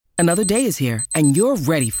Another day is here, and you're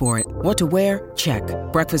ready for it. What to wear? Check.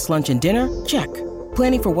 Breakfast, lunch, and dinner? Check.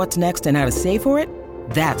 Planning for what's next and how to save for it?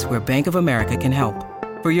 That's where Bank of America can help.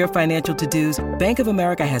 For your financial to-dos, Bank of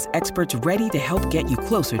America has experts ready to help get you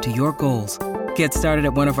closer to your goals. Get started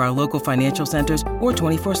at one of our local financial centers or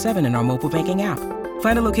 24/7 in our mobile banking app.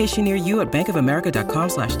 Find a location near you at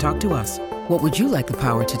bankofamerica.com/talktous. What would you like the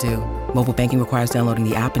power to do? Mobile banking requires downloading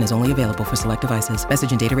the app and is only available for select devices.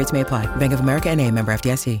 Message and data rates may apply. Bank of America N.A., member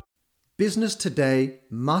FDIC. Business today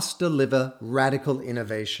must deliver radical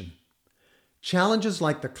innovation. Challenges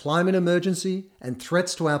like the climate emergency and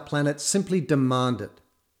threats to our planet simply demand it.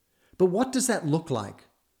 But what does that look like?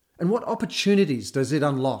 And what opportunities does it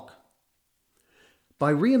unlock?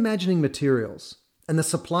 By reimagining materials and the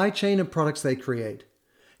supply chain of products they create,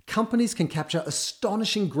 companies can capture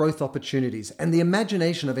astonishing growth opportunities and the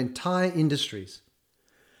imagination of entire industries.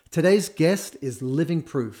 Today's guest is living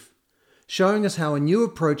proof, showing us how a new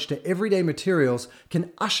approach to everyday materials can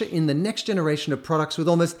usher in the next generation of products with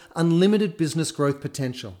almost unlimited business growth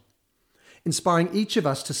potential, inspiring each of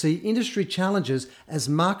us to see industry challenges as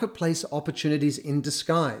marketplace opportunities in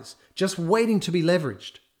disguise, just waiting to be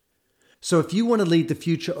leveraged. So if you want to lead the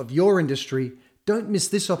future of your industry, don't miss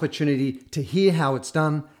this opportunity to hear how it's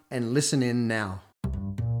done and listen in now.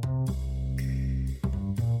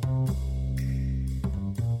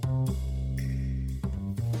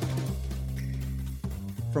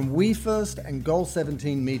 From WeFirst and Goal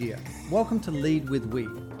 17 Media, welcome to Lead with We.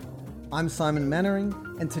 I'm Simon Mannering,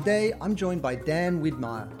 and today I'm joined by Dan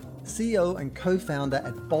Widmeyer, CEO and co-founder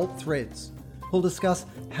at Bolt Threads, who'll discuss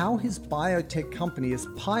how his biotech company is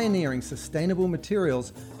pioneering sustainable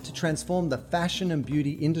materials to transform the fashion and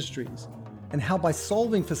beauty industries, and how by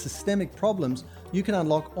solving for systemic problems, you can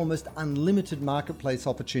unlock almost unlimited marketplace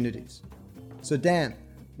opportunities. So Dan,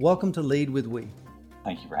 welcome to Lead with We.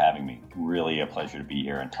 Thank you for having me. Really a pleasure to be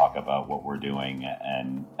here and talk about what we're doing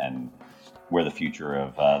and where the future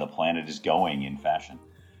of the planet is going in fashion.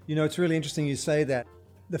 You know, it's really interesting you say that.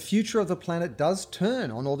 The future of the planet does turn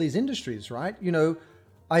on all these industries, right? You know,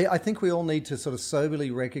 I think we all need to sort of soberly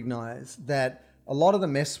recognize that a lot of the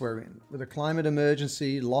mess we're in, with a climate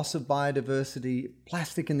emergency, loss of biodiversity,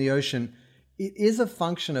 plastic in the ocean, it is a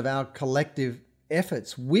function of our collective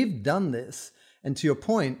efforts. We've done this, and to your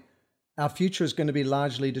point, our future is going to be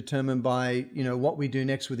largely determined by, you know, what we do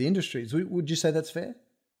next with the industries. Would you say that's fair?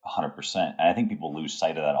 100%. And I think people lose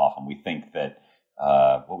sight of that often. We think that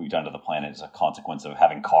what we've done to the planet is a consequence of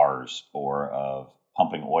having cars or of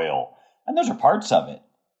pumping oil. And those are parts of it.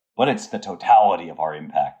 But it's the totality of our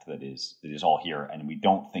impact that is all here. And we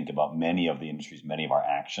don't think about many of the industries, many of our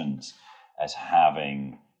actions as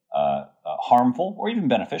having harmful or even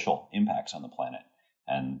beneficial impacts on the planet.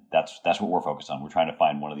 And that's what we're focused on. We're trying to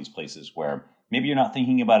find one of these places where maybe you're not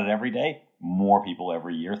thinking about it every day. More people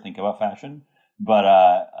every year think about fashion. But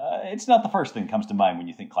it's not the first thing that comes to mind when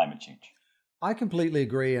you think climate change. I completely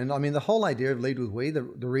agree. And I mean, the whole idea of Lead with We, the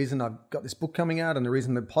reason I've got this book coming out and the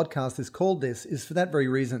reason the podcast is called this is for that very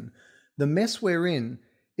reason. The mess we're in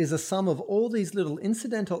is a sum of all these little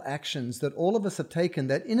incidental actions that all of us have taken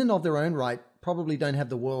that in and of their own right probably don't have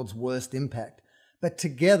the world's worst impact. But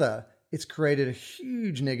together, it's created a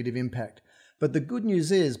huge negative impact. But the good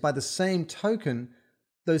news is, by the same token,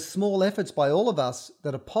 those small efforts by all of us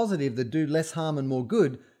that are positive, that do less harm and more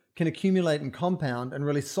good, can accumulate and compound and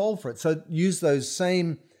really solve for it. So use those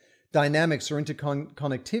same dynamics or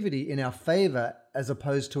interconnectivity in our favor as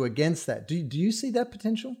opposed to against that. Do you see that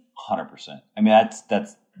potential? 100%. I mean,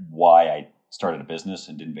 that's why I started a business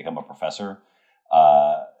and didn't become a professor.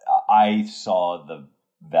 I saw the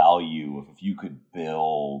value of if you could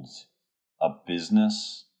build a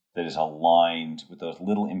business that is aligned with those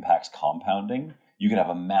little impacts compounding, you could have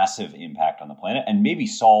a massive impact on the planet and maybe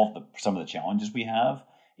solve some of the challenges we have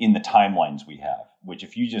in the timelines we have, which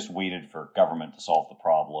if you just waited for government to solve the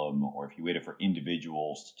problem, or if you waited for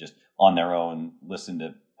individuals to just on their own listen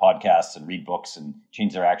to podcasts and read books and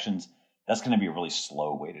change their actions, that's going to be a really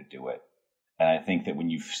slow way to do it. And I think that when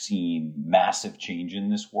you've seen massive change in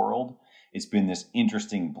this world, it's been this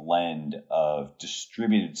interesting blend of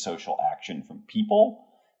distributed social action from people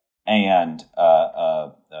and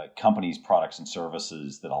companies, products, and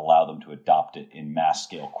services that allow them to adopt it in mass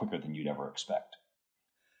scale quicker than you'd ever expect.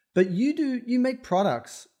 But you make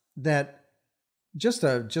products that just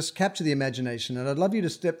capture the imagination. And I'd love you to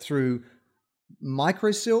step through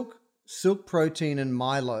MicroSilk, Silk Protein, and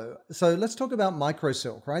Milo. So let's talk about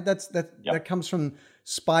MicroSilk, right? That comes from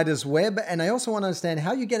spider's web. And I also want to understand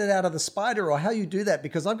how you get it out of the spider or how you do that,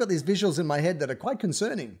 because I've got these visuals in my head that are quite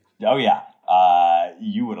concerning. Oh, yeah.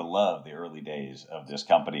 You would have loved the early days of this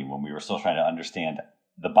company when we were still trying to understand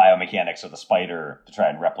the biomechanics of the spider to try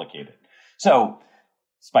and replicate it. So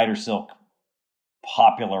spider silk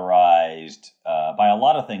popularized by a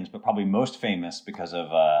lot of things, but probably most famous because of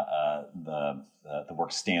the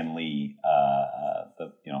work Stan Lee,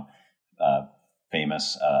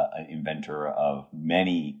 famous inventor of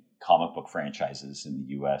many comic book franchises in the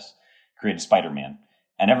U.S., created Spider-Man.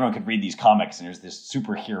 And everyone could read these comics, and there's this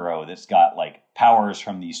superhero that's got like powers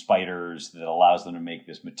from these spiders that allows them to make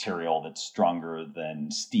this material that's stronger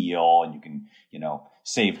than steel, and you can,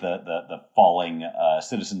 save the falling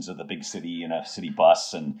citizens of the big city in a city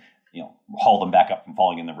bus, and haul them back up from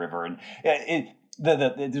falling in the river. And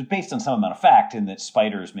it's based on some amount of fact in that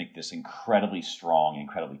spiders make this incredibly strong,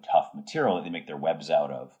 incredibly tough material that they make their webs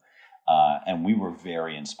out of. And we were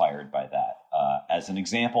very inspired by that as an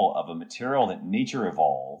example of a material that nature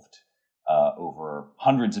evolved over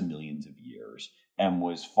hundreds of millions of years and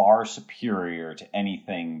was far superior to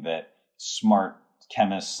anything that smart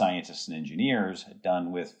chemists, scientists, and engineers had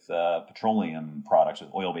done with petroleum products,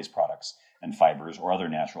 with oil-based products and fibers or other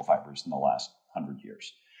natural fibers in the last 100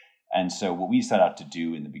 years. And so what we set out to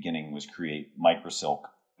do in the beginning was create microsilk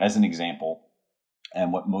as an example.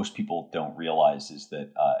 And what most people don't realize is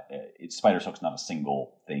that spider silk is not a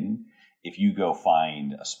single thing. If you go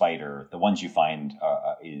find a spider, the ones you find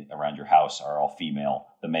around your house are all female.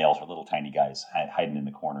 The males are little tiny guys hiding in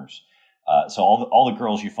the corners. So all the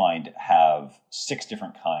girls you find have 6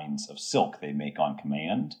 different kinds of silk they make on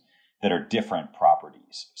command that are different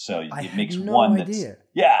properties. So it makes one that's... idea.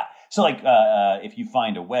 Yeah. So like if you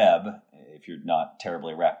find a web, if you're not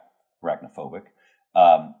terribly arachnophobic,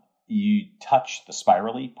 you touch the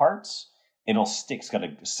spirally parts, it'll stick. It's got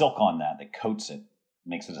a silk on that coats it,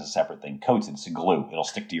 makes it a separate thing, coats it, it's a glue. It'll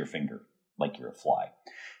stick to your finger like you're a fly.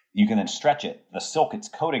 You can then stretch it. The silk it's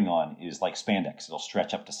coating on is like spandex. It'll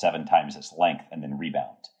stretch up to 7 times its length and then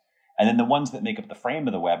rebound. And then the ones that make up the frame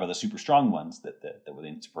of the web are the super strong ones that were the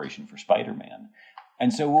inspiration for Spider-Man.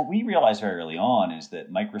 And so what we realized very early on is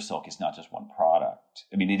that microsilk is not just one product.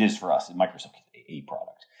 I mean, it is for us. Microsilk is a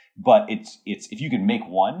product. But it's if you can make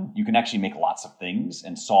one, you can actually make lots of things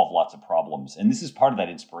and solve lots of problems. And this is part of that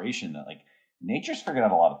inspiration that like nature's figured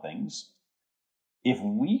out a lot of things. If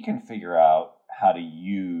we can figure out how to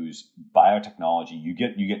use biotechnology, you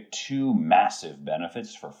get 2 massive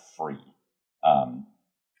benefits for free.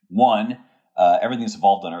 One, everything that's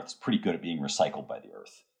evolved on Earth is pretty good at being recycled by the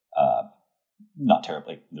Earth. Not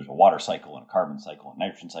terribly. There's a water cycle and a carbon cycle, a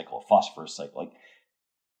nitrogen cycle, a phosphorus cycle. Like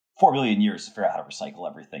 4 billion years to figure out how to recycle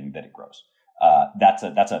everything that it grows. That's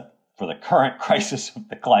a for the current crisis of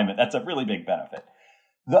the climate, that's a really big benefit.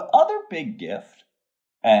 The other big gift,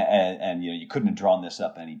 and you couldn't have drawn this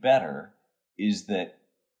up any better, is that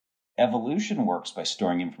evolution works by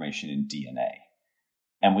storing information in DNA.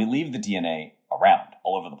 And we leave the DNA around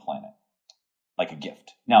all over the planet like a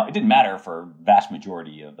gift. Now, it didn't matter for vast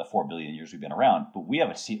majority of the 4 billion years we've been around, but we have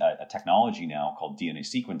a technology now called DNA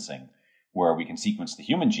sequencing, where we can sequence the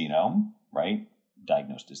human genome, right?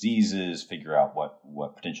 Diagnose diseases, figure out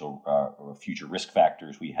what potential or future risk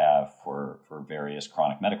factors we have for various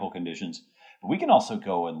chronic medical conditions. But we can also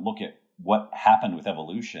go and look at what happened with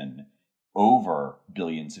evolution over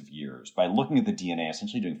billions of years by looking at the DNA,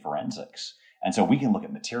 essentially doing forensics. And so we can look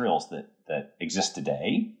at materials that exist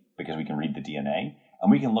today because we can read the DNA,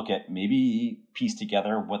 and we can look at maybe piece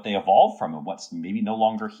together what they evolved from and what's maybe no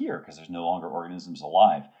longer here because there's no longer organisms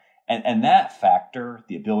alive. And that factor,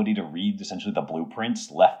 the ability to read essentially the blueprints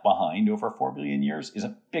left behind over 4 billion years, is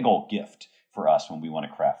a big old gift for us when we want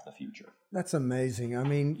to craft the future. That's amazing. I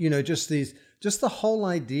mean, just the whole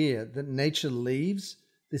idea that nature leaves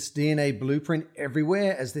this DNA blueprint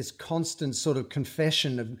everywhere as this constant sort of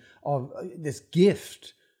confession of this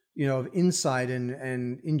gift, of insight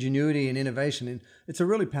and ingenuity and innovation. And it's a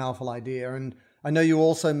really powerful idea. And I know you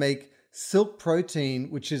also make silk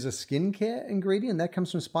protein, which is a skincare ingredient that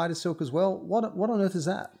comes from spider silk as well. What on earth is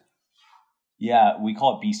that? Yeah, we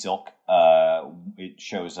call it bee silk. It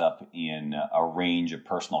shows up in a range of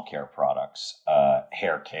personal care products,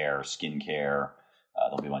 hair care, skin care.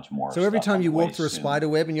 There'll be a bunch more. So every time you walk through a spider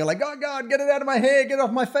web and you're like, oh God, get it out of my hair, get it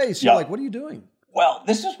off my face. You're like, what are you doing? Well,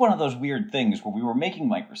 this is one of those weird things where we were making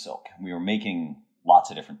microsilk. We were making lots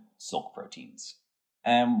of different silk proteins.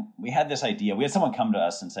 And we had this idea. We had someone come to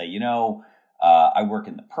us and say, I work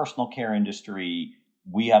in the personal care industry.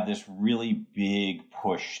 We have this really big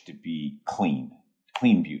push to be clean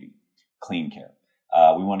beauty, clean care.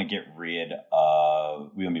 We want to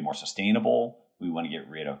we want to be more sustainable. We want to get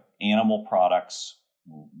rid of animal products.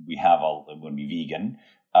 We want to be vegan.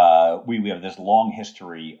 We have this long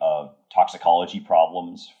history of toxicology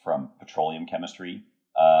problems from petroleum chemistry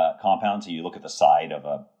compounds. So you look at the side of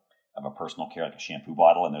a of a personal care, like a shampoo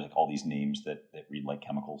bottle, and there's like all these names that read like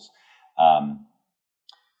chemicals.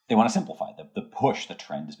 They want to simplify. The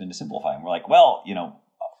trend has been to simplify. And we're like, well,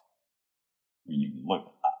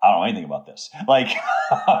 look, I don't know anything about this. Like,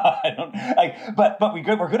 I don't like, but we're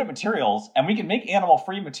good at materials, and we can make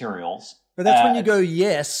animal-free materials. But that's when you go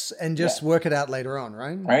yes and just work it out later on,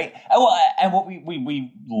 right? Right. Well, and what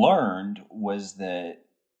we learned was that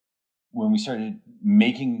when we started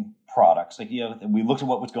making products, like, we looked at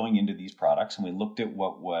what was going into these products, and we looked at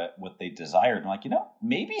what they desired, and like,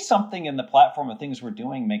 maybe something in the platform of things we're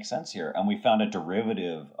doing makes sense here. And we found a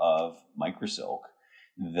derivative of MicroSilk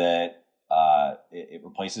that it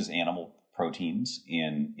replaces animal proteins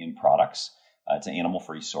in products. It's an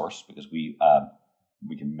animal-free source because we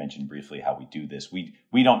can mention briefly how we do this.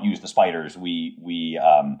 We don't use the spiders. We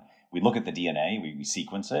look at the DNA, we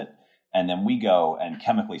sequence it, and then we go and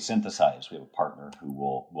chemically synthesize. We have a partner who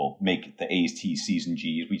will make the A's, T's, C's, and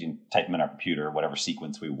G's. We can type them in our computer, whatever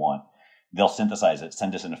sequence we want. They'll synthesize it,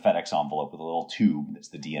 send us in a FedEx envelope with a little tube that's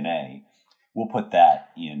the DNA. We'll put that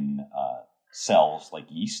in cells like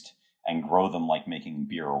yeast and grow them like making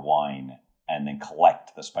beer or wine, and then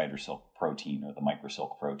collect the spider silk protein or the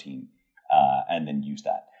microsilk protein, and then use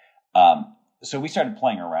that. So we started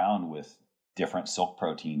playing around with different silk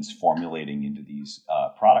proteins, formulating into these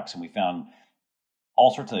products, and we found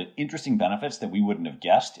all sorts of interesting benefits that we wouldn't have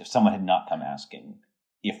guessed if someone had not come asking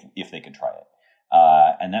if they could try it.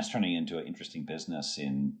 And that's turning into an interesting business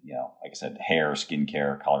in, like I said, hair,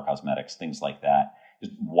 skincare, color cosmetics, things like that.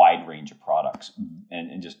 Just wide range of products,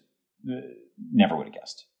 and just never would have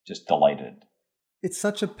guessed. Just delighted. It's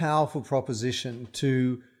such a powerful proposition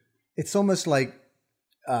it's almost like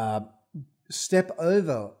step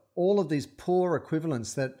over all of these poor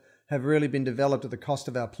equivalents that have really been developed at the cost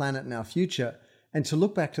of our planet and our future, and to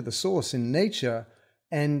look back to the source in nature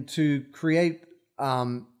and to create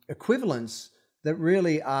equivalents that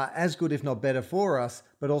really are as good, if not better for us,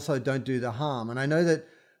 but also don't do the harm. And I know that,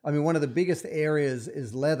 one of the biggest areas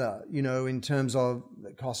is leather, in terms of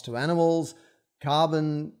the cost to animals,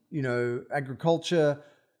 carbon, agriculture.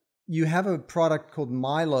 You have a product called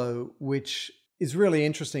Milo, which is really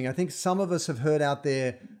interesting. I think some of us have heard out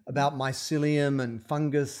there about mycelium and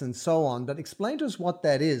fungus and so on, but explain to us what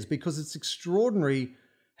that is, because it's extraordinary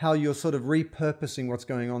how you're sort of repurposing what's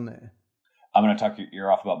going on there. I'm going to talk your ear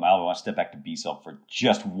off about Milo. I want to step back to Beesilk for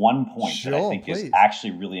just one point that I think is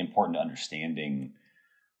actually really important to understanding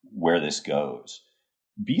where this goes.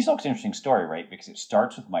 Beesilk's an interesting story, right? Because it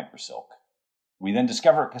starts with microsilk. We then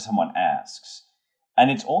discover it because someone asks. And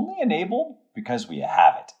it's only enabled because we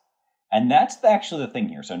have it. And that's actually the thing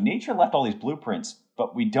here. So nature left all these blueprints,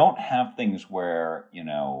 but we don't have things where,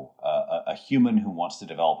 a human who wants to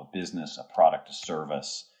develop a business, a product, a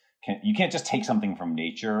service, you can't just take something from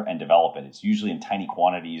nature and develop it. It's usually in tiny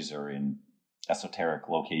quantities or in esoteric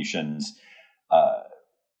locations.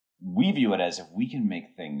 We view it as, if we can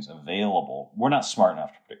make things available, we're not smart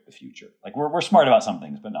enough to predict the future. Like, we're smart about some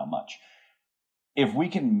things, but not much. If we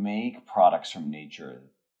can make products from nature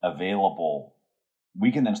available,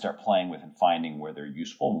 we can then start playing with and finding where they're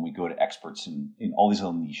useful when we go to experts in all these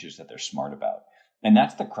little niches that they're smart about. And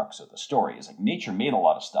that's the crux of the story, is like, nature made a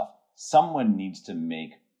lot of stuff. Someone needs to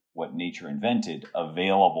make what nature invented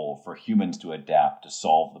available for humans to adapt to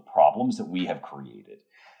solve the problems that we have created.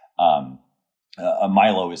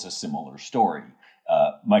 Milo is a similar story.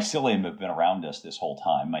 Mycelium have been around us this whole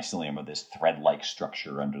time. Mycelium are this thread-like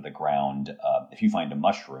structure under the ground. If you find a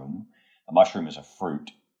mushroom is a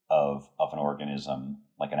fruit of an organism,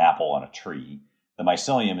 like an apple on a tree. The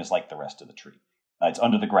mycelium is like the rest of the tree. It's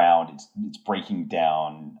under the ground. It's breaking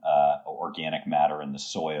down organic matter in the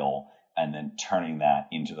soil and then turning that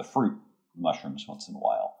into the fruit mushrooms once in a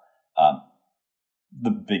while. The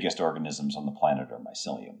biggest organisms on the planet are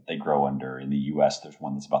mycelium. They grow in the U.S., there's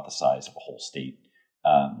one that's about the size of a whole state.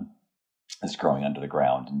 It's growing under the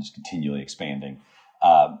ground and just continually expanding.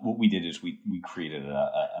 What we did is we created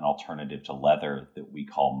an alternative to leather that we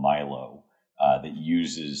call Milo, that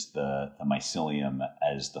uses the mycelium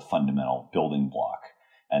as the fundamental building block.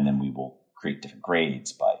 And then we will create different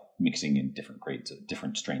grades by mixing in different grades of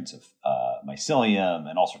different strains of mycelium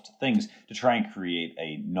and all sorts of things to try and create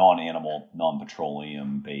a non-animal,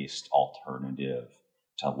 non-petroleum-based alternative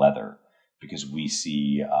to leather. Because we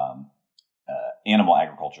see animal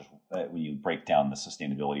agriculture, when you break down the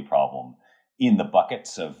sustainability problem, in the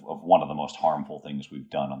buckets of one of the most harmful things we've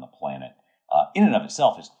done on the planet. In and of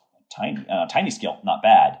itself is tiny scale, not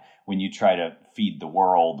bad. When you try to feed the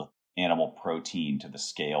world animal protein to the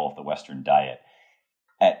scale of the Western diet,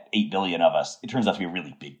 at 8 billion of us, it turns out to be a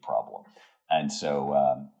really big problem. And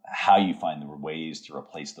so how you find the ways to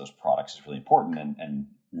replace those products is really important. And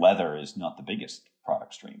leather is not the biggest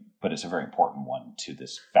product stream, but it's a very important one to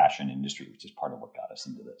this fashion industry, which is part of what got us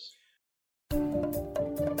into this.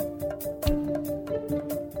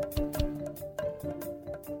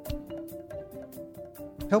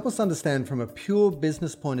 Help us understand from a pure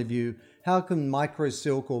business point of view, how can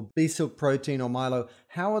MicroSilk or B-Silk Protein or Mylo,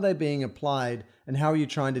 how are they being applied and how are you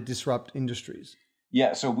trying to disrupt industries?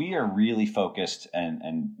 Yeah, so we are really focused, and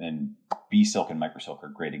B-Silk and MicroSilk are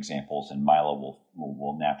great examples, and Mylo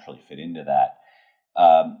will naturally fit into that.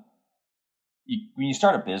 When you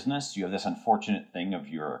start a business, you have this unfortunate thing of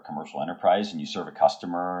you're a commercial enterprise and you serve a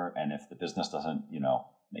customer, and if the business doesn't,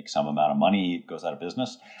 make some amount of money, it goes out of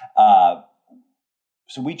business.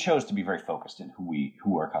 So we chose to be very focused in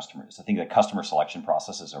who our customer is. I think the customer selection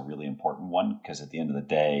process is a really important one because at the end of the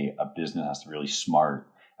day, a business has to be really smart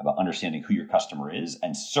about understanding who your customer is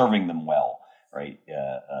and serving them well, right?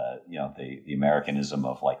 The Americanism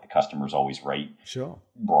of like the customer's always right. Sure.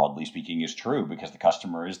 Broadly speaking is true because the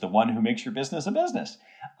customer is the one who makes your business a business.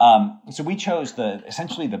 So we chose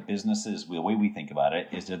essentially the businesses, the way we think about it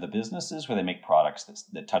is they're the businesses where they make products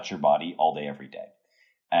that touch your body all day, every day.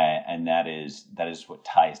 And that is what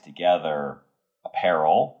ties together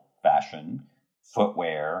apparel, fashion,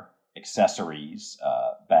 footwear, accessories,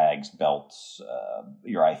 bags, belts,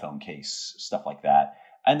 your iPhone case, stuff like that,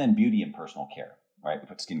 and then beauty and personal care. Right, we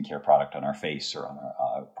put skincare product on our face or on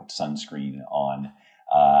our put sunscreen on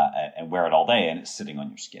and wear it all day, and it's sitting on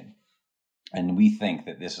your skin. And we think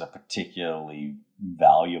that this is a particularly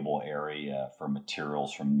valuable area for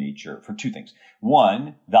materials from nature for two things.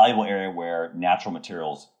 One, valuable area where natural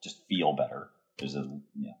materials just feel better.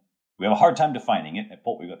 We have a hard time defining it. At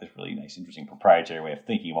Bolt, we've got this really nice, interesting proprietary way of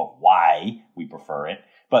thinking about why we prefer it.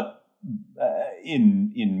 But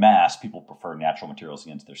in mass, people prefer natural materials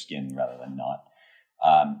against their skin rather than not.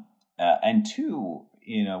 And two,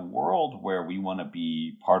 in a world where we want to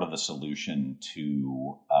be part of the solution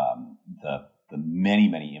to the many,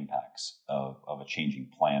 many impacts of a changing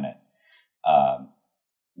planet,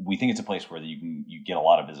 we think it's a place where you get a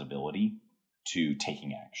lot of visibility to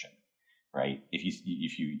taking action, right? If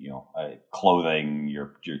you clothing,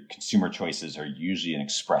 your consumer choices are usually an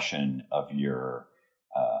expression of your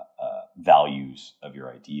values, of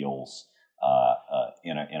your ideals,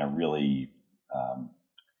 in a really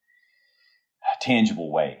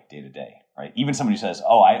tangible way, day to day, right? Even somebody who says,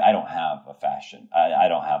 "Oh, I don't have a fashion. I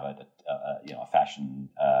don't have a fashion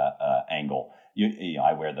angle.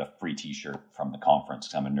 I wear the free T-shirt from the conference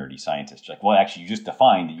because I'm a nerdy scientist." You're like, well, actually, you just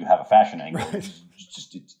defined that you have a fashion angle. Right.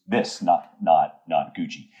 It's this, not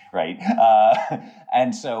Gucci, right?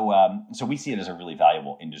 And so we see it as a really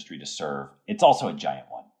valuable industry to serve. It's also a giant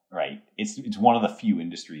one. Right. It's one of the few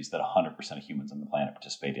industries that 100% of humans on the planet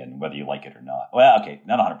participate in, whether you like it or not. Well, okay,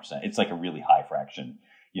 not 100%. It's like a really high fraction.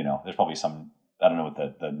 There's probably some, I don't know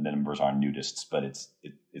what the numbers are on nudists, but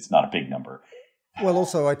it's not a big number. Well,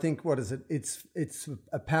 also, I think, what is it? It's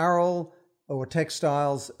apparel or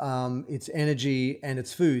textiles, it's energy, and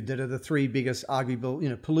it's food that are the three biggest arguable,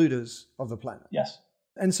 polluters of the planet. Yes.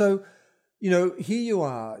 And so, here you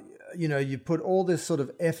are. You put all this sort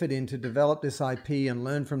of effort in to develop this IP and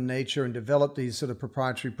learn from nature and develop these sort of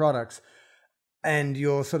proprietary products, and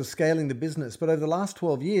you're sort of scaling the business. But over the last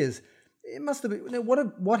 12 years, it must have been,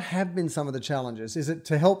 what have been some of the challenges? Is it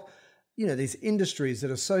to help, these industries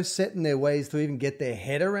that are so set in their ways to even get their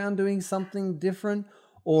head around doing something different?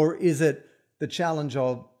 Or is it the challenge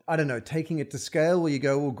of, I don't know, taking it to scale where you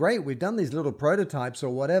go, well, great, we've done these little prototypes or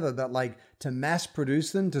whatever, but like to mass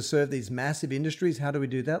produce them to serve these massive industries, how do we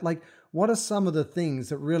do that? Like, what are some of the things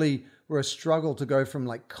that really were a struggle to go from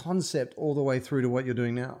like concept all the way through to what you're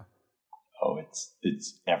doing now? Oh,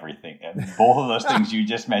 it's everything. Both of those things you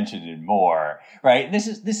just mentioned and more, right? This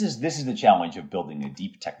is the challenge of building a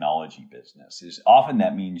deep technology business. Is often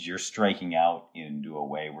that means you're striking out into a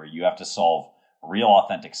way where you have to solve real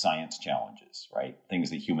authentic science challenges, right? Things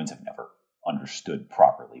that humans have never understood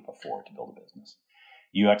properly before to build a business.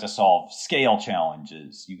 You have to solve scale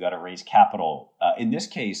challenges. You got to raise capital. In this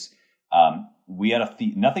case, we had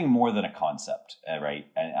nothing more than a concept, right?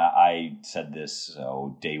 And I said this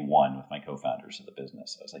day one with my co-founders of the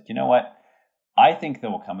business. I was like, you know what? I think there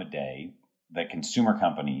will come a day that consumer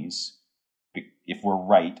companies, if we're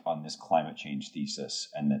right on this climate change thesis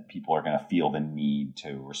and that people are going to feel the need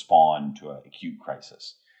to respond to an acute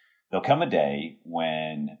crisis, there'll come a day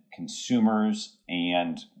when consumers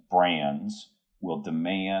and brands will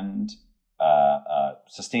demand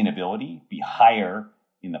sustainability be higher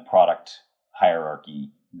in the product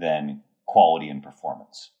hierarchy than quality and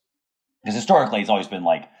performance. Because historically, it's always been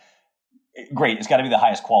like, great, it's got to be the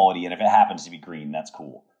highest quality, and if it happens to be green, that's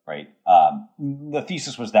cool. Right. The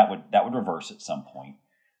thesis was that would reverse at some point.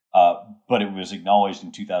 But it was acknowledged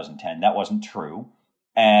in 2010 that wasn't true.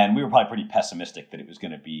 And we were probably pretty pessimistic that it was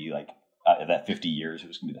going to be like that 50 years, it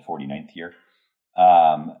was going to be the 49th year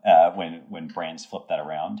when brands flipped that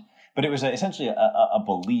around. But it was essentially a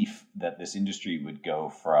belief that this industry would go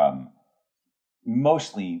from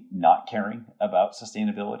mostly not caring about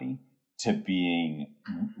sustainability to being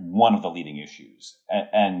one of the leading issues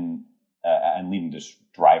and leading to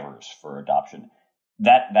drivers for adoption.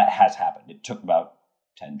 That has happened. It took about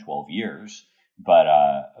 10, 12 years, but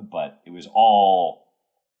it was all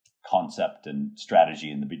concept and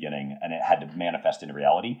strategy in the beginning, and it had to manifest into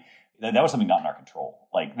reality. That was something not in our control.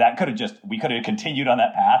 Like that we could have continued on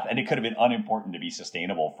that path, and it could have been unimportant to be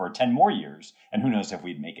sustainable for 10 more years, and who knows if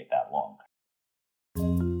we'd make it that long.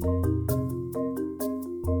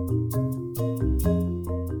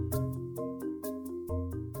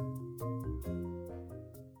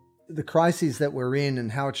 The crises that we're in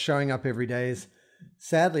and how it's showing up every day is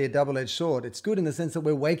sadly a double-edged sword. It's good in the sense that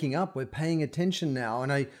we're waking up, we're paying attention now.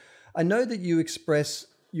 And I know that you express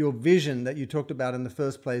your vision that you talked about in the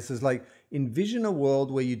first place is like envision a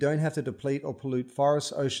world where you don't have to deplete or pollute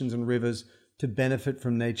forests, oceans, and rivers to benefit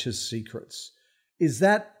from nature's secrets. Is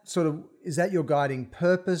that your guiding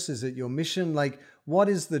purpose? Is it your mission? Like, what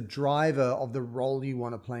is the driver of the role you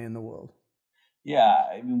want to play in the world? Yeah,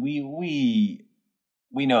 I mean,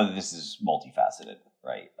 we know that this is multifaceted,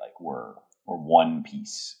 right? Like we're one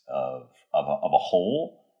piece of a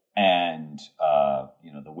whole, and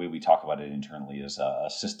the way we talk about it internally is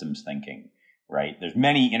systems thinking, right? There's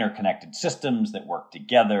many interconnected systems that work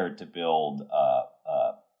together to build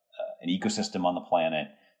an ecosystem on the planet,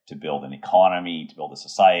 to build an economy, to build a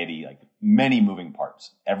society, like many moving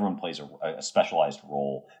parts. Everyone plays a specialized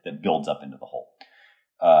role that builds up into the whole.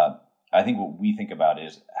 I think what we think about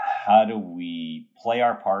is how do we play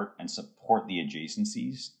our part and support the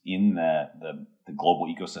adjacencies in the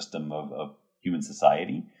global ecosystem of human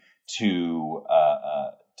society to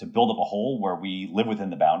build up a whole where we live within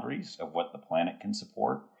the boundaries of what the planet can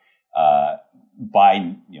support.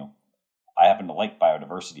 I happen to like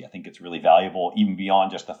biodiversity. I think it's really valuable, even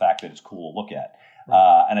beyond just the fact that it's cool to look at.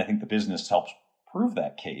 Right. And I think the business helps prove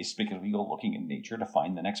that case because we go looking in nature to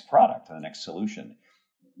find the next product or the next solution.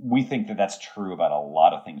 We think that that's true about a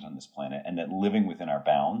lot of things on this planet, and that living within our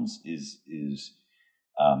bounds is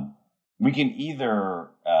we can either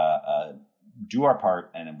do our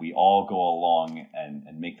part and we all go along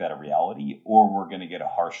and make that a reality, or we're going to get a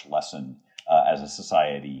harsh lesson as a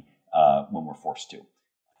society when we're forced to.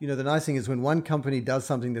 The nice thing is when one company does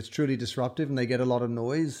something that's truly disruptive and they get a lot of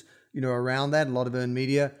noise, around that, a lot of earned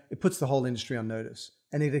media, it puts the whole industry on notice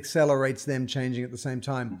and it accelerates them changing at the same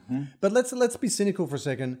time. Mm-hmm. But let's be cynical for a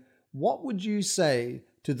second. What would you say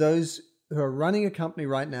to those who are running a company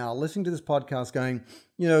right now, listening to this podcast going,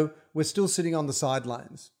 we're still sitting on the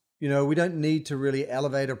sidelines. We don't need to really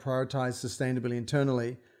elevate or prioritize sustainability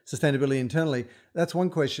internally. That's one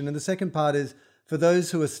question. And the second part is, for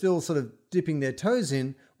those who are still sort of dipping their toes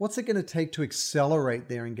in, what's it going to take to accelerate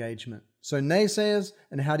their engagement? So naysayers,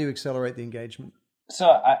 and how do you accelerate the engagement? So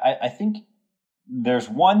I think there's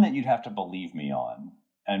one that you'd have to believe me on.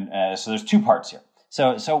 And so there's two parts here.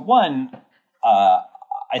 So one,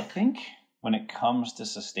 I think when it comes to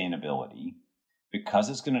sustainability, because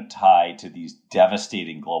it's going to tie to these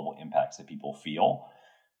devastating global impacts that people feel,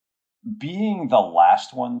 being the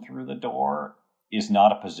last one through the door is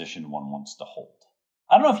not a position one wants to hold.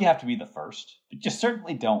 I don't know if you have to be the first, but you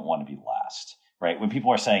certainly don't want to be last, right? When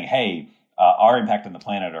people are saying, hey, our impact on the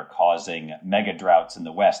planet are causing mega droughts in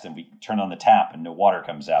the West, and we turn on the tap and no water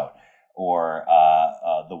comes out, or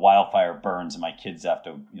the wildfire burns and my kids have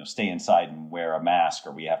to stay inside and wear a mask,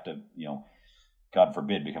 or we have to, God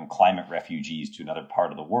forbid, become climate refugees to another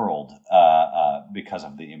part of the world because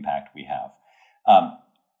of the impact we have.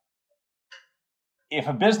 If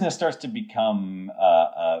a business starts to become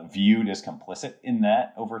viewed as complicit in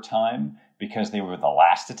that over time because they were the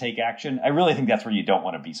last to take action, I really think that's where you don't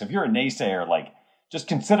want to be. So if you're a naysayer, just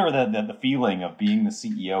consider the feeling of being the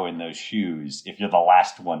CEO in those shoes if you're the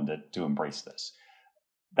last one to embrace this.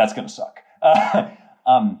 That's going to suck.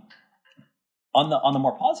 On the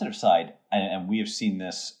more positive side, and we have seen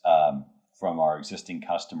this from our existing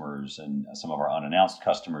customers and some of our unannounced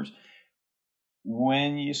customers,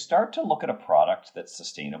 when you start to look at a product that's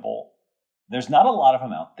sustainable, there's not a lot of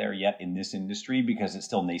them out there yet in this industry because it's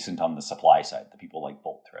still nascent on the supply side, the people like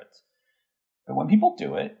Bolt Threads. But when people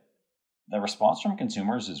do it, the response from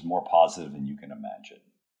consumers is more positive than you can imagine.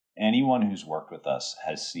 Anyone who's worked with us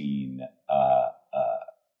has seen,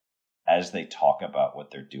 as they talk about what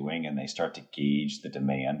they're doing and they start to gauge the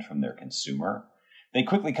demand from their consumer, they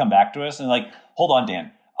quickly come back to us and hold on,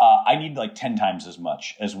 Dan, I need like 10 times as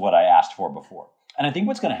much as what I asked for before. And I think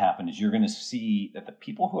what's going to happen is you're going to see that the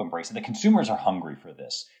people who embrace it, the consumers are hungry for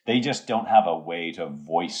this. They just don't have a way to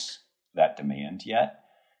voice that demand yet.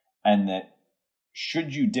 And that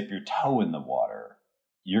should you dip your toe in the water,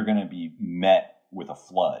 you're going to be met with a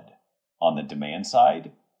flood on the demand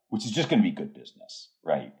side, which is just going to be good business,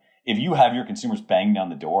 right? If you have your consumers bang down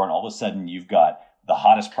the door and all of a sudden you've got the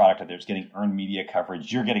hottest product out there, it's getting earned media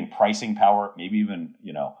coverage, you're getting pricing power, maybe even,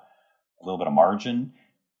 a little bit of margin.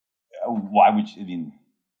 Why would you,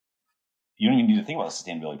 you don't even need to think about the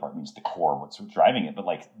sustainability part. I mean, it's the core, what's driving it. But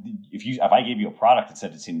like, if I gave you a product that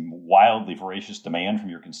said it's in wildly voracious demand from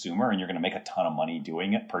your consumer and you're going to make a ton of money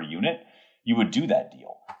doing it per unit, you would do that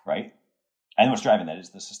deal, right? And what's driving that is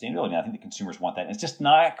the sustainability. And I think the consumers want that. And it's just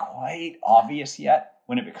not quite obvious yet.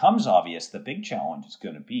 When it becomes obvious, the big challenge is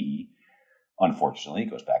going to be, unfortunately, it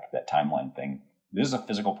goes back to that timeline thing. This is a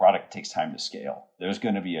physical product. It takes time to scale. There's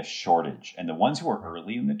going to be a shortage. And the ones who are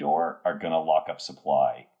early in the door are going to lock up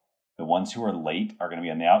supply. The ones who are late are going to be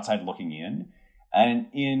on the outside looking in. And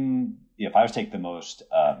if I was to take the most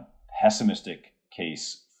pessimistic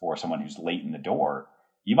case for someone who's late in the door,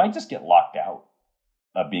 you might just get locked out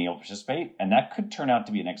of being able to participate. And that could turn out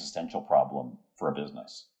to be an existential problem for a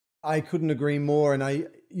business. I couldn't agree more. And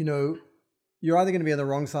you're either going to be on the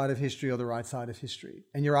wrong side of history or the right side of history.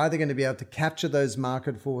 And you're either going to be able to capture those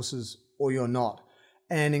market forces or you're not.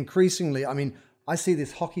 And increasingly, I see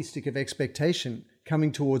this hockey stick of expectation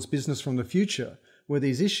coming towards business from the future, where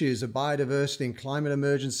these issues of biodiversity and climate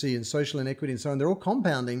emergency and social inequity and so on, they're all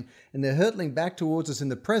compounding and they're hurtling back towards us in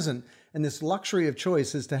the present. And this luxury of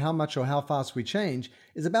choice as to how much or how fast we change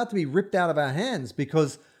is about to be ripped out of our hands,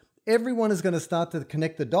 because everyone is going to start to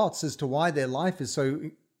connect the dots as to why their life is so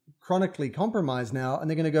chronically compromised now. And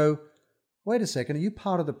they're going to go, wait a second, are you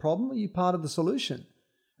part of the problem or are you part of the solution?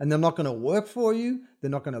 And they're not going to work for you.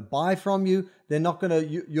 They're not going to buy from you.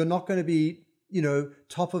 You're not going to be,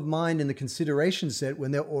 top of mind in the consideration set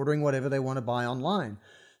when they're ordering whatever they want to buy online.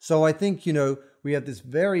 So I think, we have this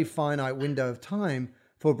very finite window of time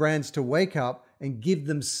for brands to wake up and give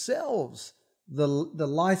themselves the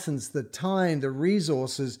license, the time, the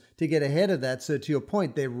resources to get ahead of that. So to your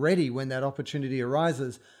point, they're ready when that opportunity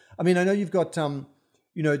arises. I know you've got, Dan,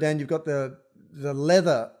 you've got the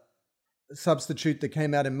leather substitute that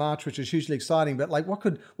came out in March, which is hugely exciting. But like,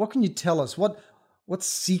 what can you tell us? What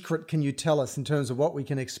secret can you tell us in terms of what we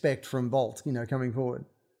can expect from Bolt, coming forward?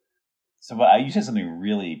 So you said something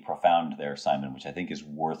really profound there, Simon, which I think is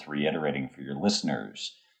worth reiterating for your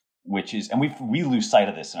listeners, which is, and we lose sight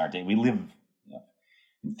of this in our day. We live,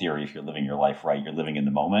 in theory, if you're living your life right, you're living in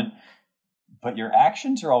the moment, but your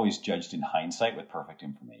actions are always judged in hindsight with perfect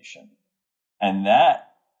information. And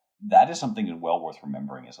that is something that's well worth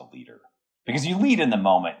remembering as a leader. Because you lead in the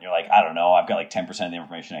moment, you're like, I don't know, I've got like 10% of the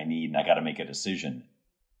information I need and I got to make a decision.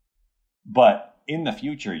 But in the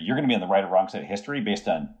future, you're going to be on the right or wrong side of history based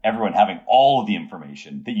on everyone having all of the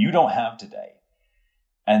information that you don't have today.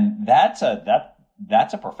 And that's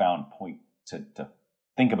a profound point to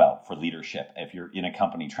think about for leadership. If you're in a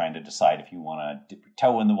company trying to decide if you want to dip your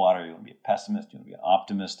toe in the water, you want to be a pessimist, you want to be an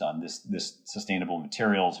optimist on this sustainable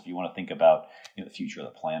materials, if you want to think about the future of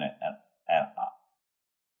the planet. And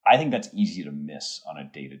I think that's easy to miss on a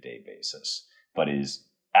day-to-day basis, but is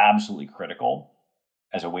absolutely critical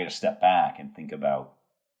as a way to step back and think about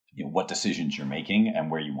what decisions you're making and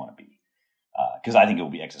where you want to be. Because I think it will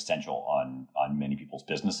be existential on many people's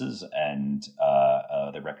businesses and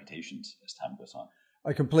their reputations as time goes on.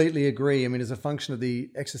 I completely agree. As a function of the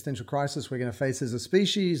existential crisis we're going to face as a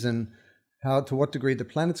species and to what degree the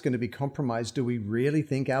planet's going to be compromised, do we really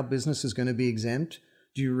think our business is going to be exempt?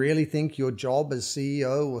 Do you really think your job as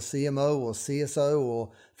CEO or CMO or CSO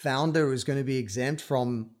or founder is going to be exempt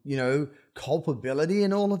from, culpability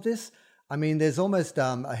in all of this? There's almost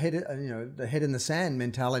the head in the sand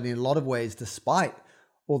mentality in a lot of ways, despite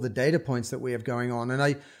all the data points that we have going on. And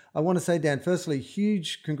I want to say, Dan, firstly,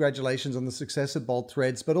 huge congratulations on the success of Bolt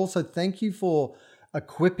Threads, but also thank you for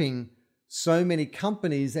equipping so many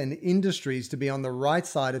companies and industries to be on the right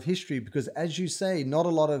side of history, because as you say, not a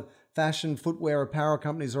lot of fashion, footwear, apparel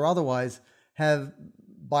companies or otherwise have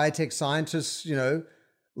biotech scientists,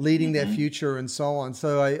 leading their future and so on.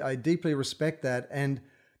 So I deeply respect that. And,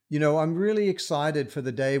 I'm really excited for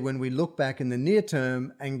the day when we look back in the near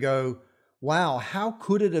term and go, wow, how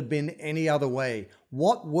could it have been any other way?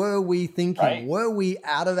 What were we thinking? Right. Were we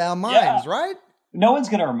out of our minds, right? No one's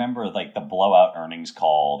going to remember like the blowout earnings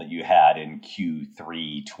call that you had in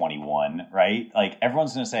Q3 21, right? Like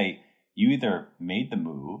everyone's going to say, you either made the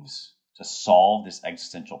moves to solve this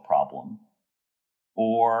existential problem,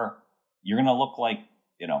 or you're going to look like,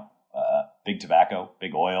 big tobacco,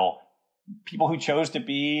 big oil, people who chose to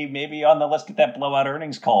be maybe on the let's get that blowout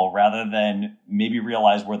earnings call rather than maybe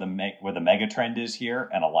realize where the mega trend is here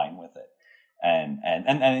and align with it. And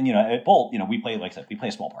at Bolt, we play, like I said, we play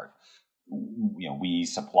a small part. We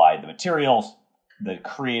supply the materials, the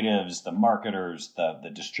creatives, the marketers,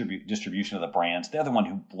 the distribution of the brands. They're the one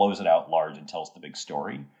who blows it out large and tells the big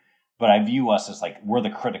story. But I view us as like we're the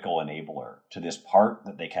critical enabler to this part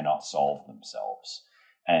that they cannot solve themselves.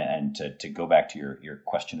 And to go back to your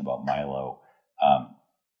question about Milo,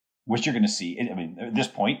 which you're going to see, at this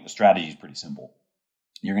point, the strategy is pretty simple.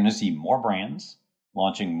 You're going to see more brands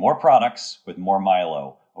launching more products with more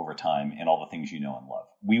Milo over time and all the things you know and love.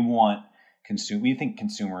 We think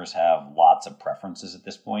consumers have lots of preferences at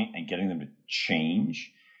this point, and getting them to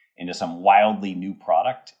change into some wildly new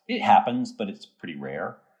product, it happens, but it's pretty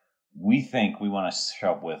rare. We think we want to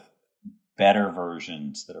show up with better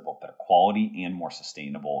versions that are both better quality and more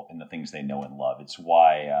sustainable in the things they know and love. It's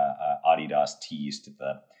why Adidas teased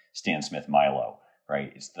the Stan Smith Milo,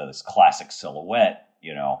 right? It's this classic silhouette.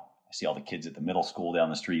 I see all the kids at the middle school down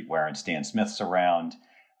the street wearing Stan Smiths around.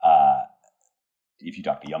 If you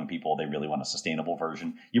talk to young people, they really want a sustainable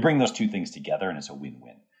version. You bring those two things together and it's a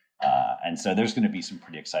win-win. And so there's going to be some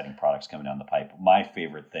pretty exciting products coming down the pipe. My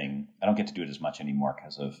favorite thing, I don't get to do it as much anymore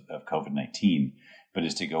because of COVID-19, but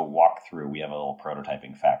is to go walk through. We have a little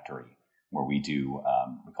prototyping factory where we do,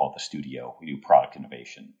 we call it the studio. We do product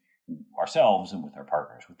innovation ourselves and with our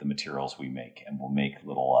partners with the materials we make. And we'll make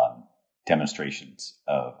little demonstrations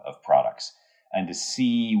of products. And to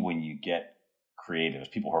see when you get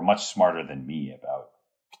creatives, people who are much smarter than me about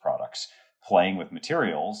products, playing with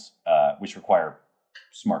materials, which require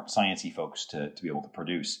smart sciencey folks to be able to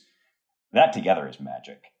produce, that together is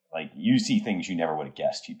magic. Like you see things you never would have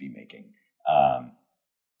guessed you'd be making.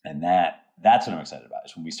 And that's what I'm excited about,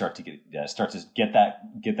 is when we start to get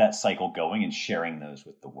that cycle going and sharing those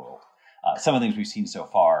with the world. Some of the things we've seen so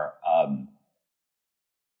far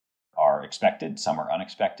are expected. Some are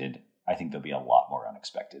unexpected. I think there'll be a lot more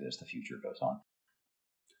unexpected as the future goes on.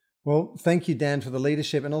 Well, thank you, Dan, for the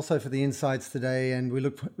leadership and also for the insights today. And we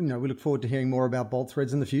look forward to hearing more about Bolt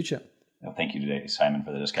Threads in the future. Thank you today, Simon,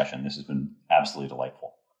 for the discussion. This has been absolutely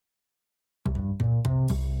delightful.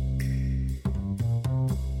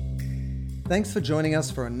 Thanks for joining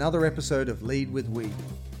us for another episode of Lead with We.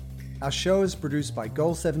 Our show is produced by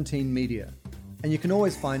Goal 17 Media, and you can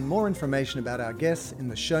always find more information about our guests in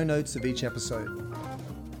the show notes of each episode.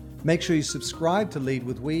 Make sure you subscribe to Lead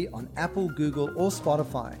with We on Apple, Google, or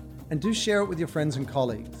Spotify, and do share it with your friends and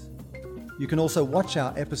colleagues. You can also watch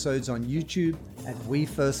our episodes on YouTube at We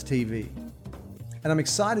First TV. And I'm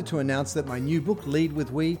excited to announce that my new book, Lead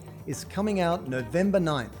with We, is coming out November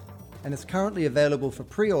 9th, and it's currently available for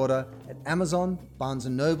pre-order at Amazon, Barnes &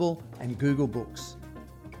 Noble, and Google Books.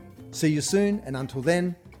 See you soon, and until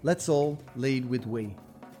then, let's all lead with We.